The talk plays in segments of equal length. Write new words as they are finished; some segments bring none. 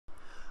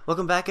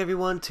Welcome back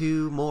everyone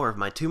to more of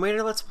my Tomb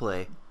Raider Let's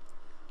Play.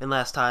 And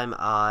last time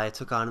I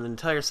took on an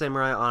entire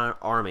samurai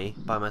army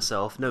by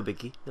myself. No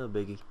biggie, no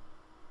biggie.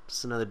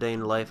 Just another day in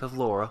the life of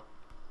Laura.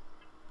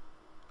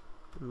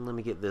 And let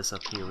me get this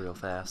up here real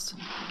fast.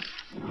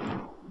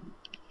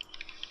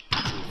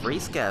 Free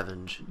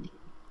scavenge.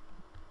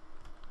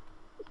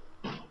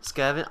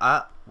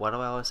 Why do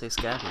I always say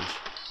scavenge?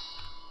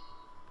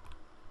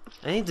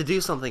 I need to do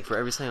something for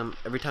every time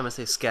I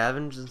say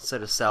scavenge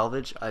instead of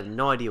salvage. I have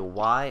no idea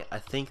why I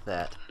think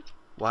that.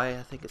 Why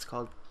I think it's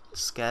called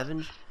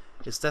scavenge?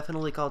 It's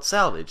definitely called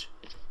salvage.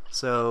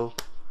 So,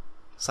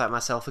 cite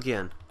myself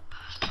again.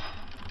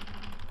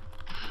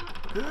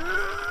 There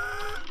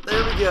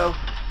we go.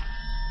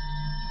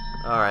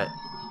 Alright.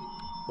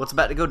 What's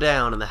about to go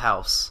down in the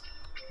house?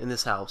 In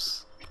this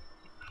house?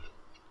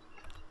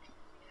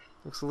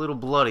 Looks a little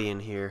bloody in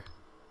here.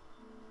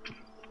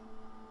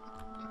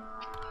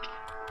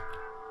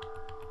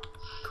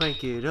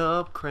 Crank it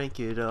up, crank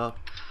it up.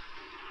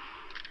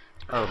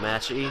 Oh,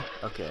 match E?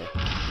 Okay.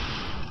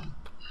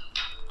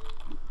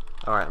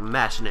 Alright, I'm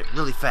mashing it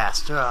really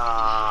fast.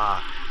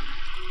 Ah!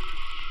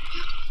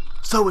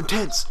 So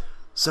intense!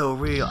 So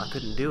real. I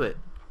couldn't do it.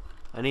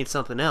 I need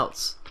something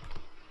else.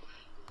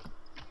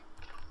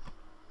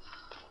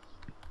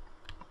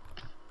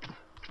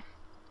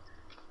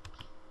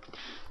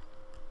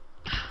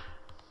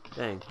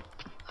 Dang.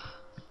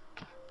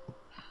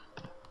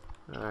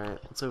 Alright,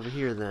 what's over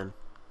here then?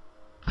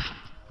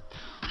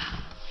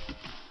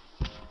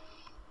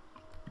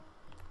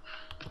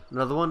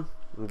 Another one?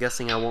 I'm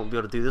guessing I won't be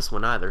able to do this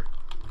one either.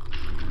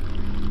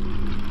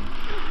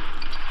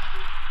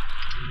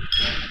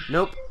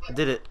 Nope, I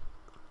did it.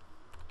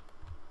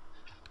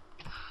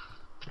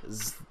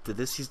 Did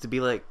this used to be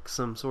like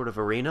some sort of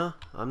arena?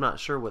 I'm not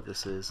sure what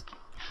this is.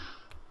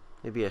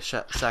 Maybe a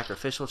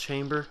sacrificial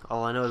chamber?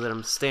 All I know is that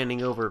I'm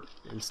standing over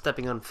and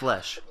stepping on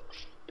flesh.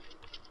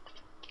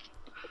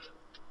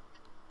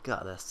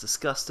 God, that's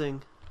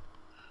disgusting.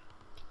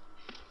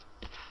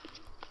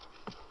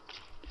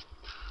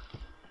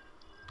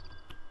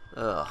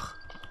 Ugh.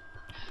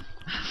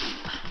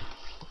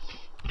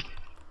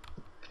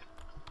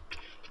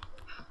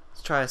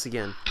 Let's try this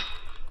again.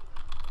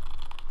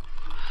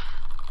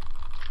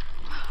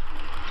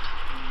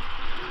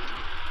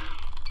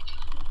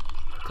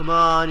 Come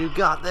on, you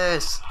got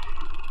this!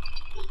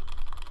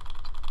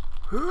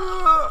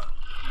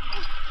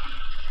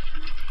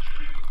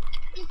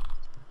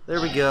 There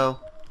we go.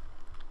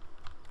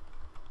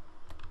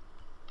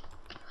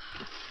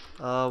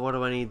 What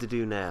do I need to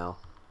do now?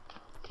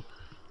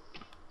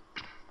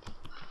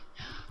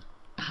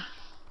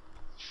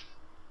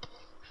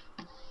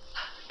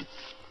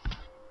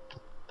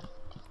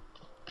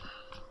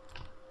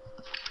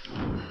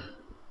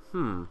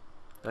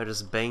 Do I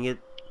just bang it?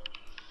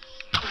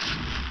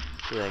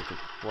 Be like,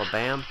 well,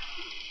 bam.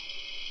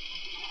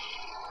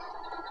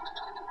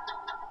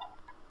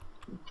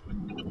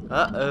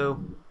 Uh-oh.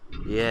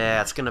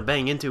 Yeah, it's gonna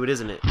bang into it,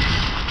 isn't it?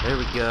 There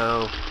we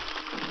go.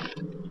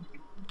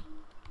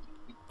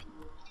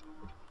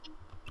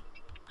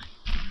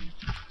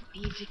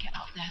 Need to get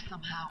up there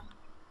somehow.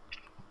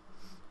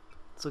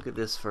 Let's look at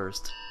this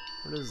first.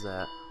 What is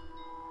that?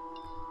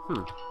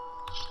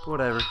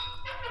 Whatever.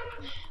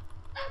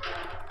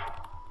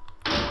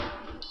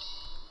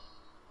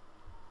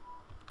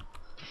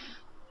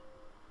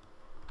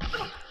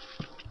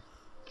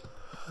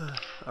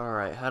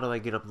 Alright, how do I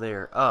get up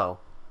there? Oh,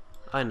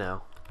 I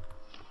know.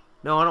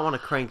 No, I don't want to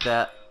crank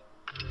that.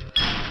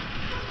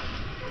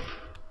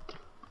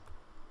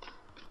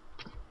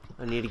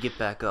 I need to get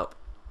back up.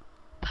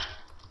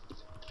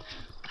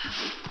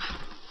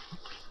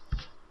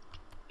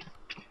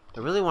 I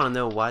really want to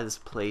know why this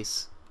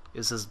place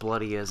is as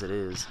bloody as it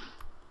is.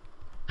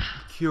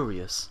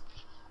 Curious.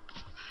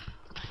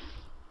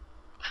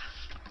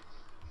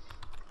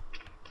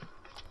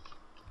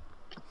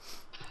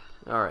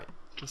 Alright,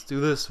 let's do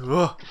this.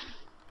 Ugh.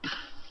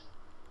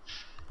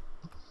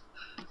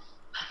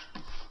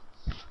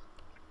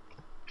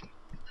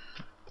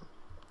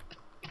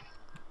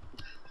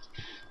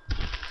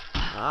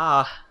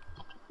 Ah!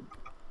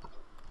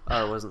 Oh,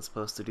 I wasn't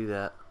supposed to do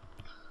that.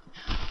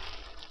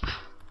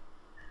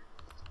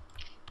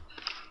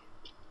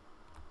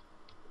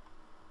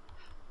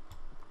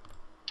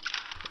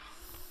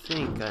 I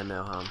think I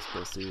know how I'm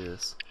supposed to do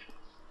this.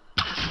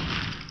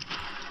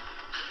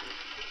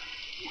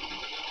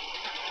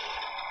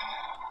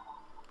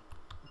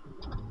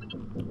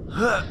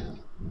 Huh.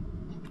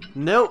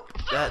 Nope,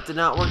 that did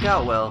not work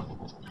out well.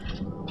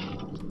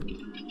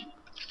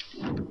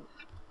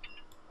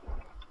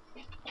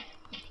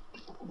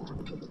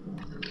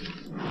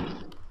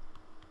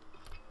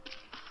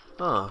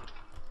 Huh.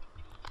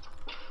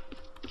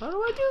 How do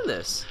I do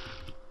this?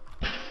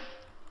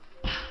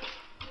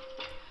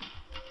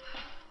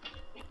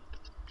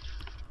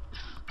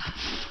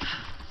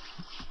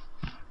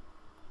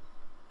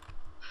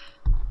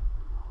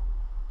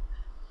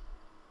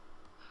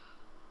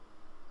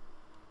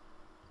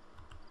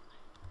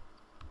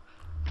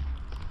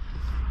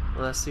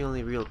 Well, that's the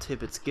only real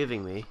tip it's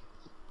giving me.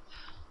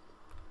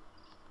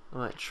 I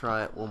might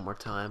try it one more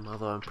time,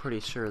 although I'm pretty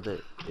sure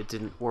that it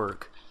didn't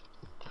work.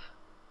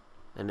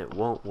 And it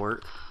won't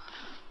work.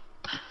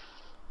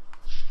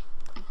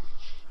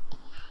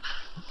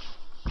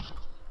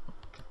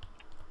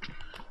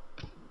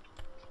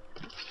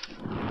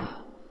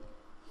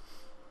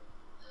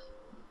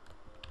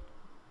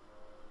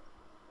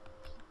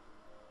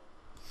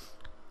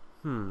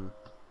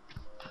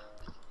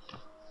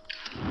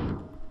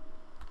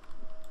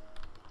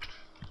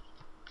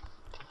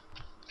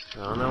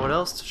 I don't know what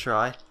else to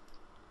try.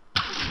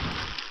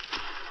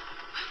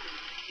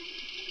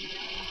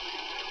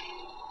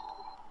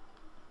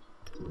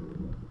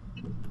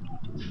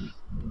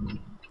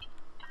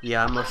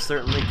 Yeah, I most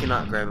certainly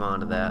cannot grab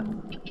onto that.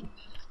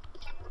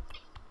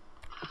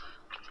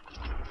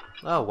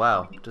 Oh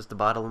wow, just a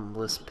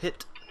bottomless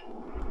pit.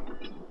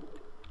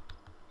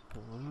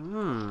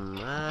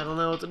 I don't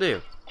know what to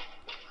do.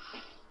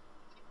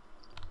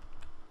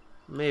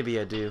 Maybe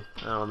I do.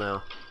 I don't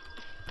know.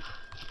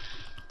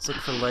 Let's look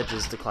for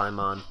ledges to climb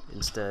on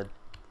instead.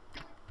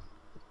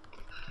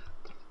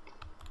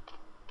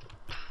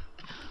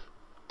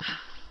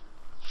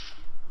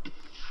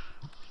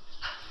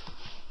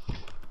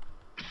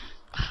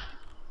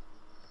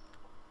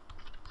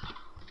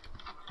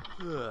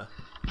 Ugh.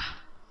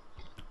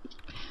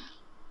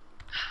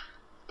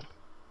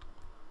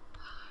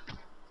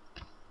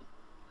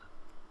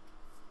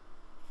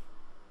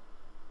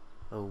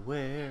 Oh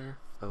where,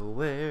 oh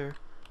where,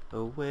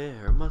 oh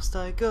where must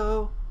I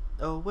go?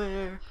 Oh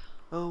where,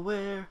 oh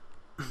where,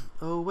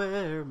 oh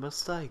where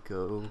must I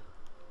go?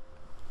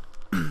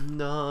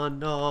 Na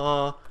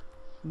na,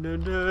 na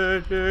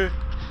na na.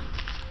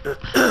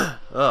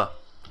 Ugh.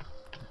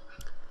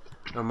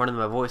 I'm running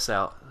my voice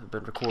out. I've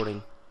been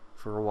recording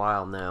for a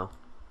while now.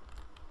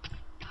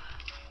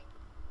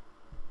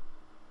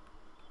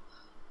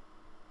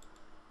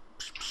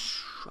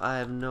 I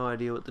have no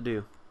idea what to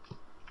do.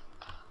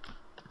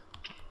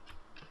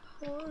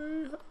 I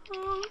have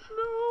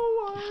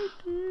no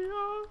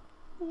idea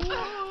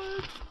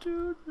what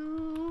to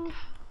do.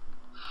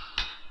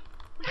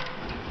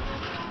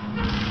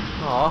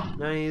 Aw,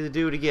 now I need to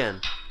do it again.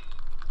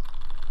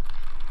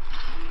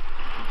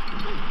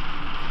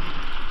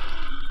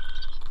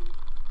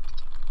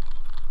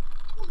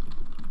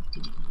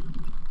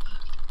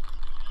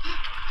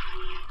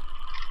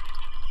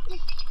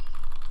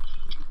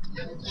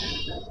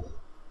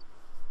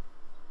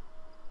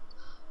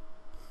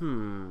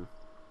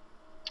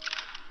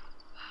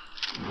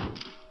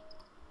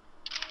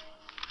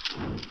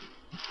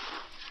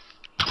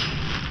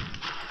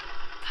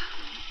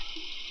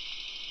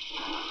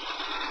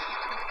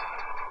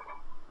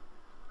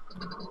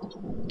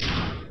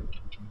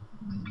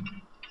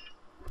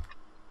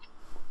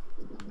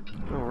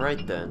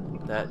 Alright then,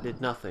 that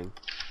did nothing.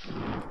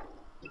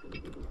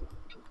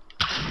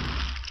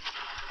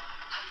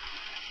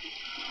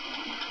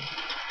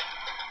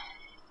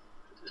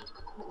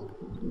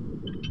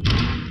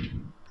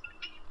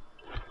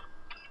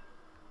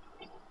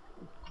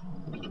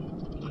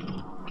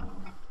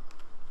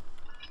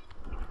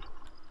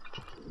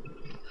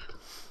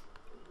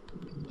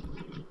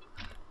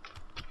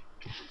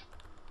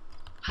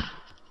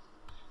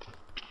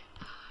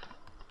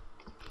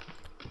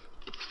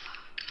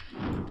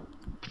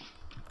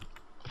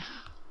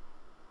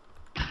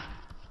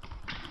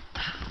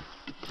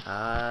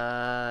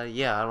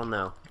 Yeah, I don't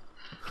know.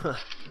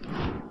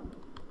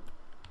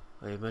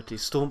 I met a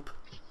stump.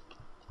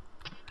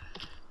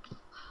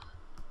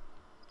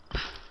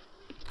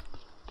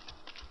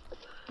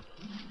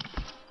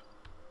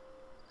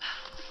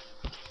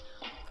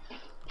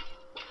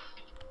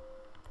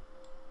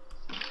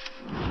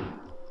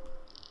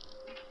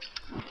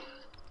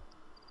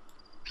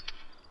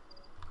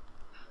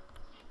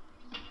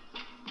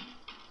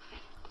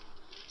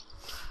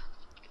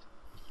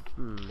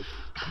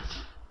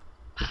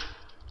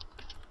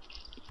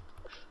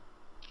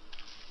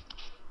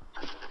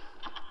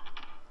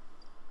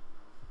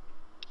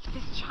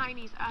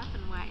 Chinese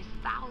earthenware is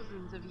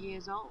thousands of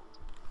years old.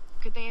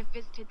 Could they have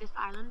visited this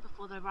island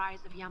before the rise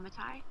of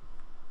Yamatai?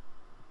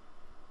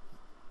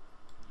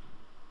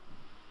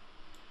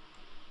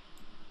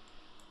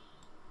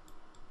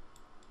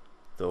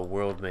 The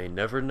world may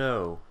never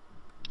know.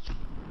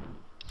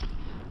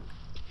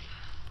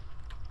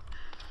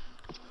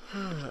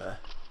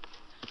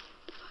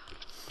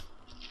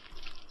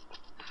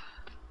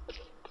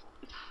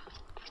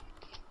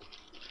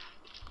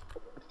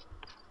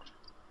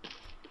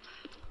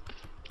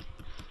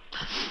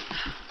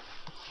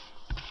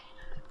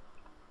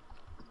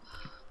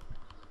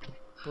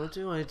 What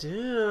do I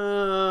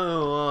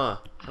do?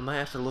 I might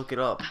have to look it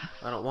up.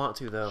 I don't want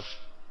to though.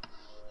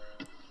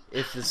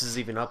 If this is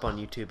even up on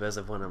YouTube as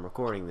of when I'm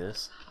recording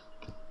this.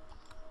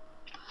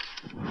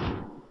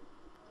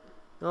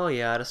 Oh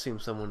yeah, I'd assume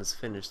someone has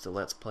finished the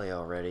Let's Play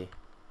already.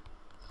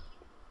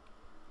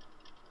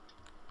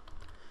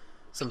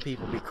 Some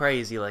people be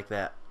crazy like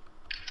that.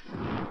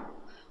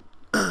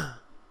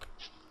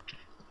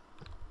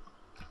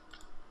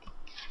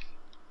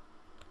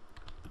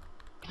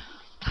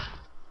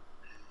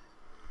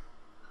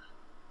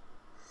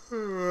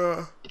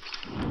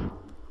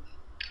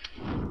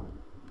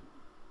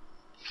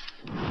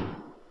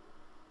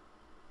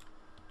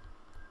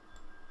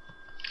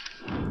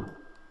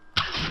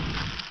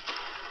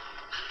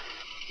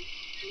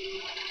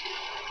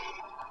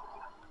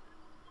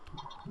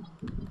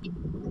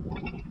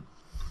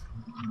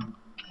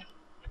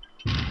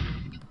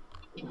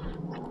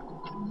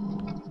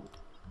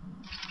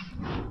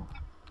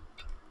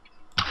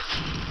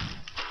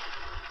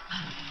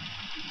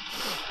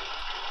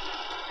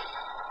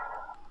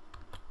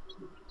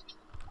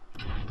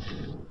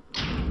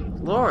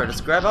 Laura,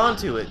 just grab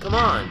onto it. Come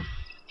on.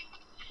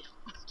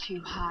 It's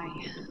too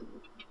high.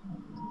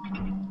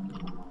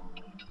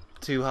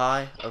 Too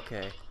high?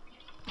 Okay.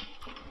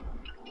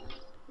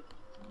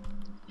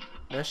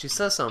 Now she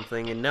says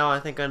something, and now I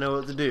think I know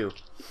what to do.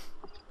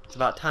 It's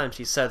about time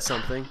she said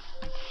something.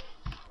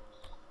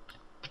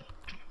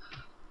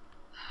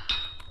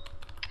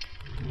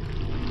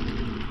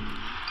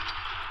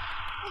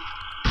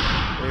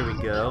 There we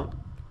go.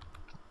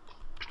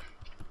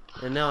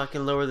 And now I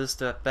can lower this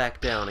stuff back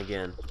down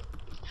again.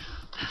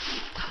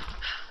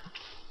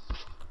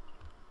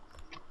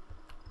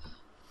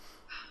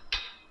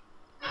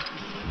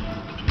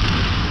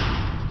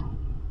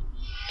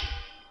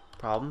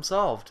 Problem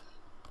solved.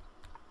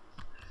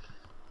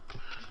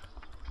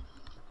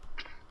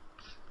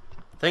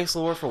 Thanks,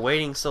 Laura, for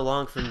waiting so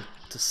long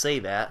to say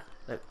that.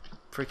 That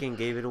freaking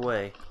gave it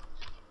away.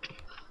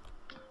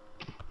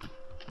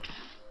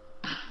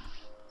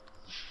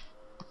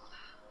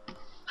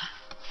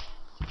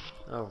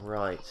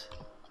 Alright.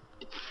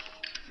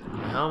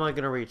 How am I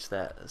gonna reach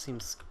that? That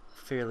seems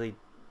fairly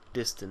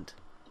distant.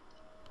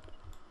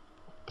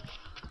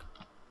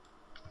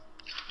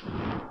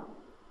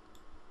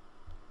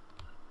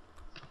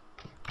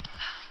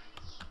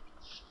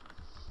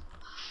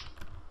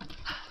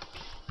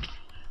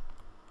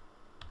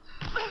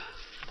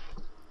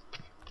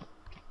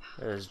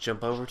 Let's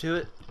jump over to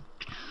it.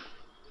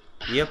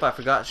 Yep, I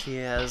forgot she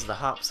has the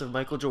hops of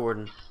Michael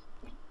Jordan.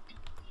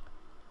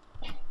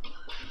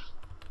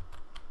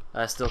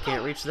 I still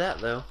can't reach that,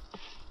 though.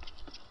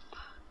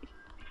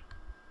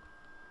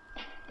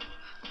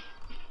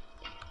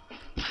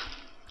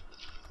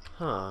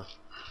 Huh.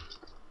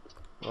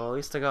 Well, at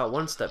least I got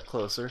one step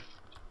closer.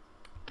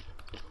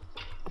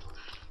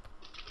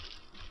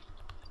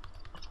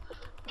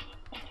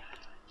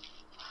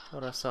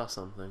 Thought I saw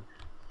something.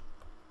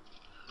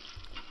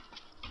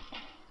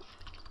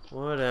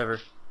 Whatever.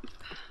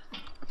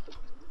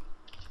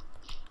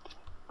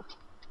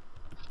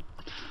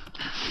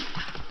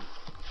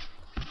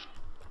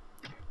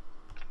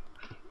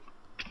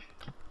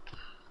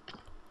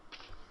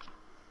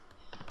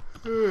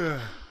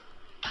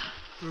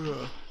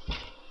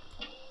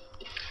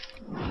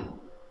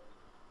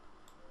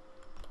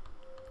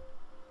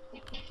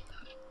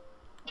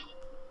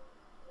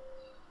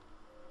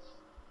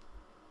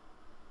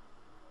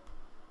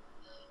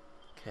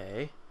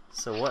 Okay,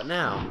 so what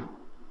now?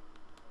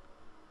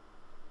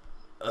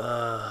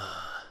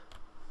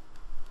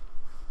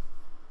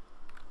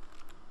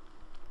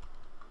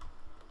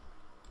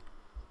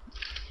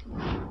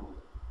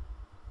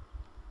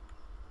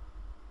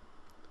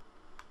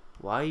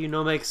 Why you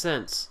no make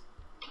sense?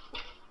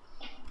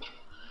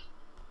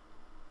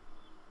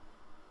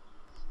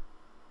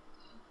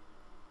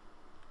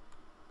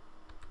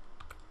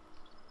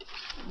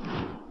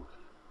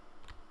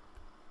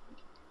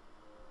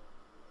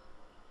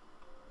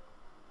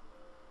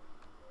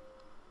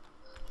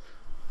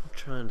 I'm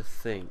trying to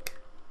think.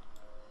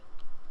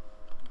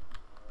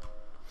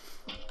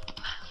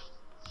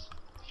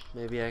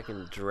 Maybe I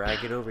can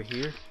drag it over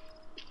here?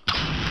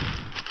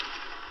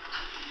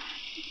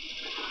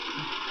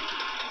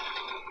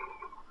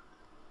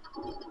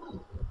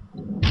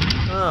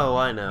 Oh,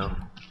 I know.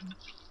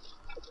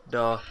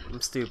 Duh,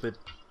 I'm stupid.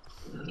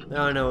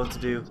 Now I know what to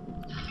do.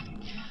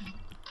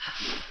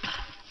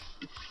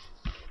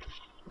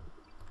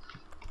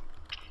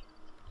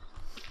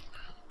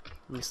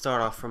 Let me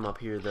start off from up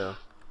here, though.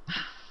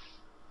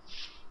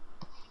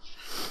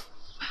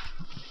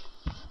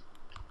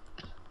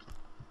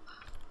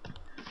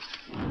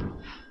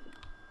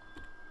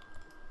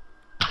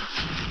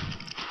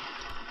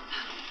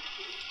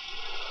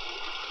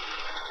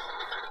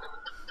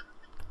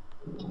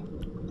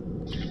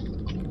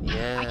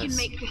 I can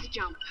make this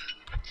jump.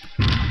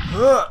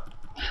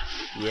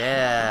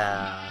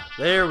 Yeah,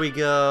 there we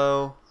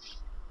go.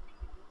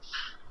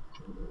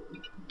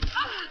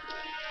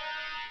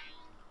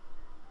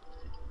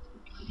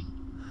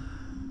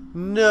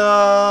 No.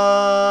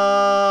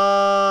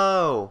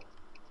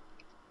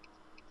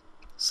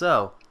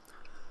 So,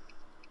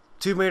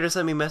 Tomb Raider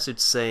sent me a message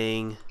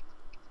saying,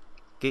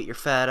 "Get your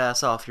fat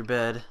ass off your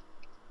bed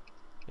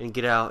and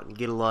get out and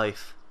get a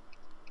life."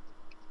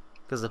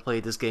 Because I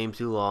played this game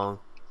too long.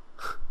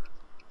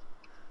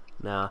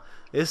 Nah,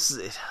 it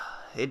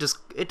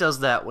does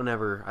that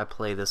whenever I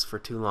play this for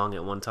too long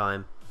at one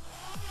time.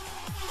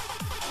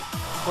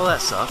 Well,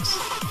 that sucks.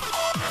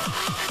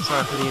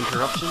 Sorry for the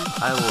interruption.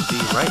 I will be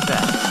right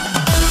back.